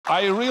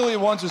I really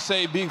want to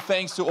say big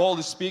thanks to all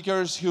the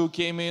speakers who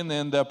came in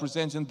and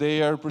presented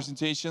their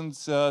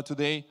presentations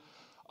today.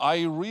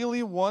 I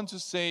really want to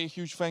say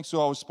huge thanks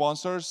to our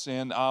sponsors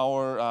and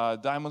our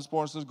diamond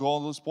sponsors,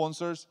 gold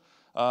sponsors.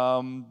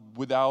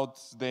 Without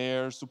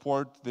their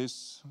support,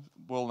 this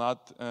will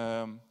not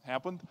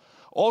happen.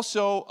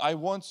 Also, I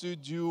want to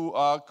do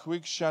a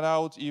quick shout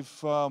out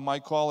if my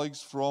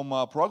colleagues from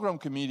program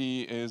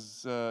committee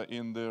is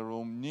in the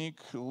room, Nick,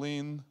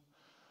 Lynn.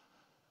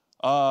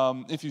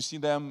 If you see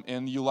them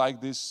and you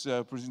like these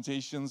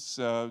presentations,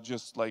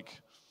 just like,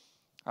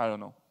 I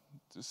don't know,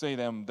 to say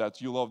them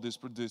that you love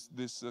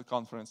this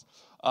conference.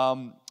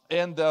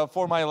 And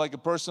for my like a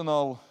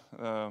personal,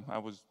 I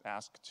was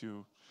asked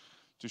to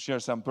share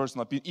some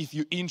personal opinion. If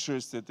you're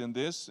interested in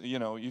this, you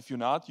know, if you're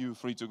not, you're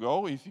free to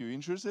go. If you're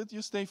interested,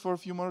 you stay for a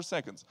few more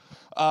seconds.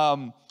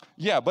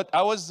 Yeah, but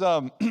I was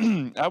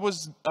I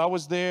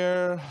was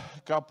there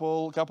a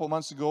couple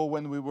months ago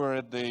when we were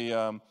at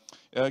the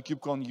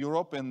KubeCon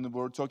Europe, and we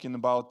were talking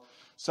about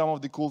some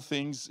of the cool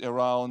things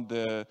around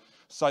the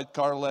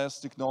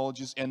sidecar-less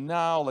technologies. And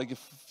now, like a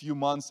few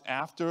months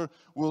after,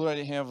 we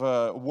already have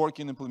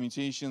working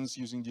implementations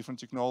using different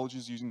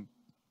technologies, using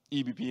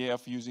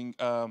eBPF, using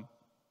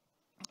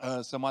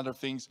some other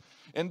things,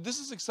 and this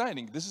is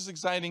exciting. This is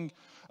exciting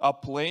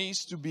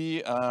place to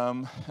be.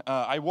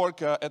 I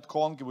work at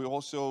Kong. We're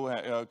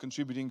also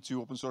contributing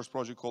to open source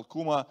project called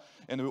Kuma,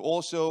 and we're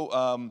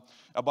also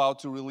about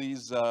to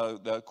release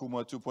the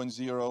Kuma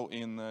 2.0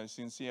 in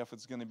CNCF.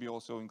 It's going to be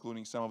also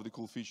including some of the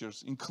cool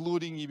features,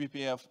 including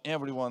eBPF.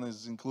 Everyone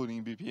is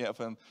including eBPF,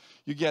 and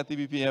you get the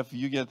eBPF,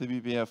 you get the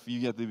eBPF, you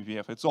get the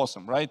eBPF. It's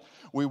awesome, right?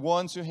 We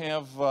want to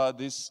have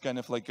this kind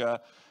of like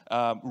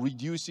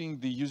reducing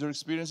the user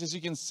experience.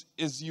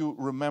 As you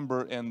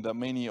remember, and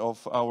many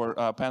of our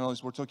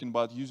panelists were talking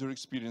about user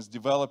experience,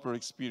 developer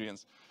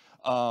experience.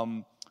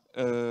 I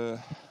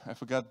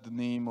forgot the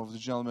name of the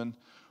gentleman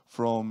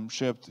from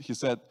Shift. He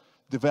said,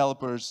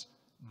 developers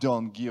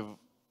don't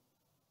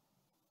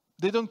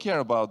care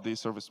about the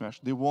service mesh.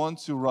 They want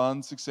to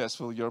run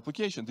successfully your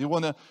application. They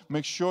want to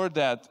make sure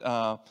that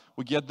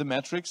we get the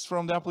metrics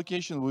from the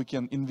application. We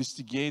can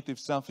investigate if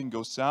something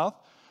goes south.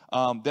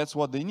 That's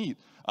what they need.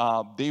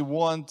 They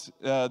want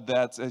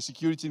that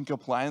security and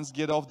compliance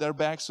get off their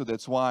back, so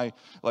that's why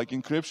like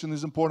encryption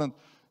is important.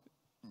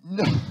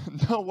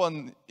 No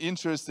one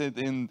interested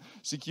in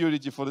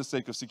security for the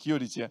sake of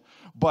security,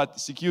 but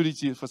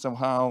security for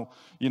somehow,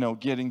 you know,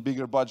 getting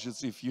bigger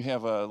budgets if you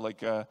have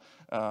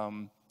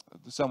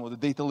some of the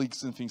data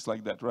leaks and things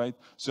like that, right?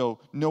 So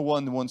no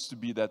one wants to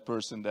be that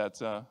person that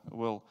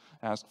will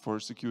ask for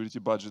security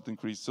budget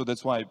increase. So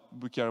that's why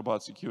we care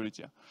about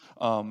security,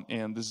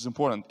 and this is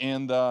important.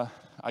 And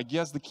I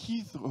guess the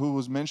Keith who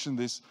was mentioned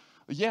this,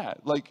 yeah,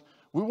 like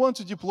we want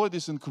to deploy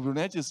this in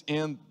Kubernetes,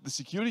 and the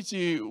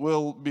security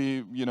will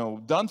be, you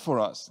know, done for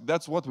us.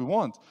 That's what we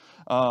want,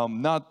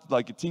 not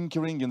like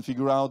tinkering and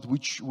figure out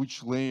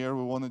which layer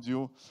we want to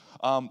do.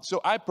 So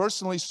I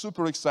personally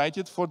super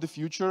excited for the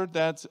future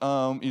that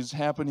is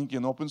happening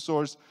in open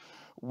source.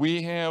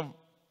 We have,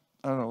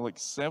 I don't know, like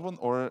 7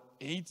 or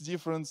 8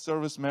 different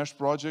service mesh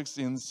projects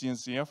in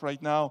CNCF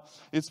right now.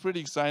 It's pretty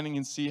exciting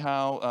and see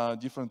how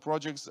different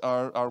projects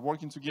are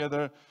working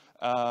together.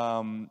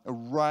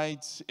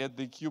 Right at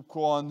the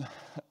KubeCon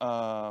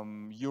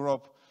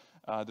Europe,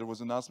 there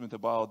was an announcement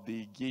about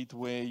the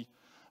gateway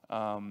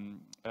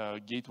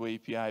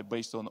API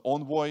based on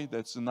Envoy.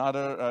 That's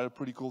another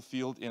pretty cool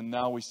field. And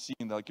now we're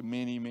seeing like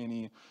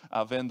many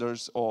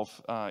vendors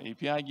of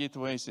API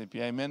gateways,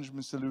 API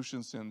management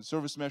solutions, and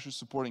service meshes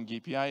supporting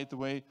API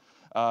gateway,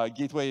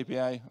 gateway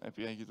API,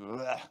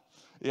 gateway.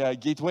 Yeah,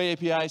 gateway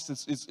APIs.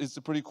 It's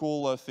a pretty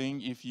cool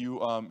thing. If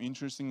you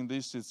interested in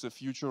this, it's a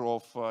future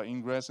of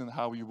Ingress and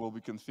how you will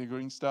be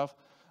configuring stuff.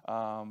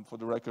 For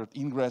the record,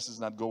 Ingress is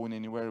not going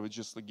anywhere. We're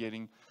just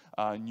getting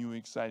new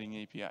exciting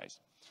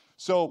APIs.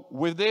 So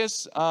with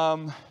this,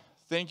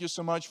 thank you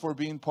so much for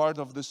being part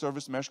of the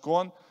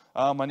ServiceMeshCon.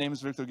 My name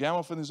is Vik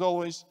Gamov, and as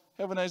always,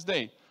 have a nice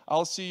day.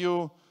 I'll see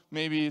you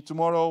maybe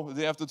tomorrow,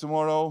 the day after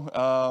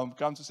tomorrow.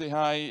 Come to say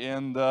hi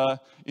and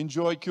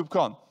enjoy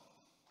KubeCon.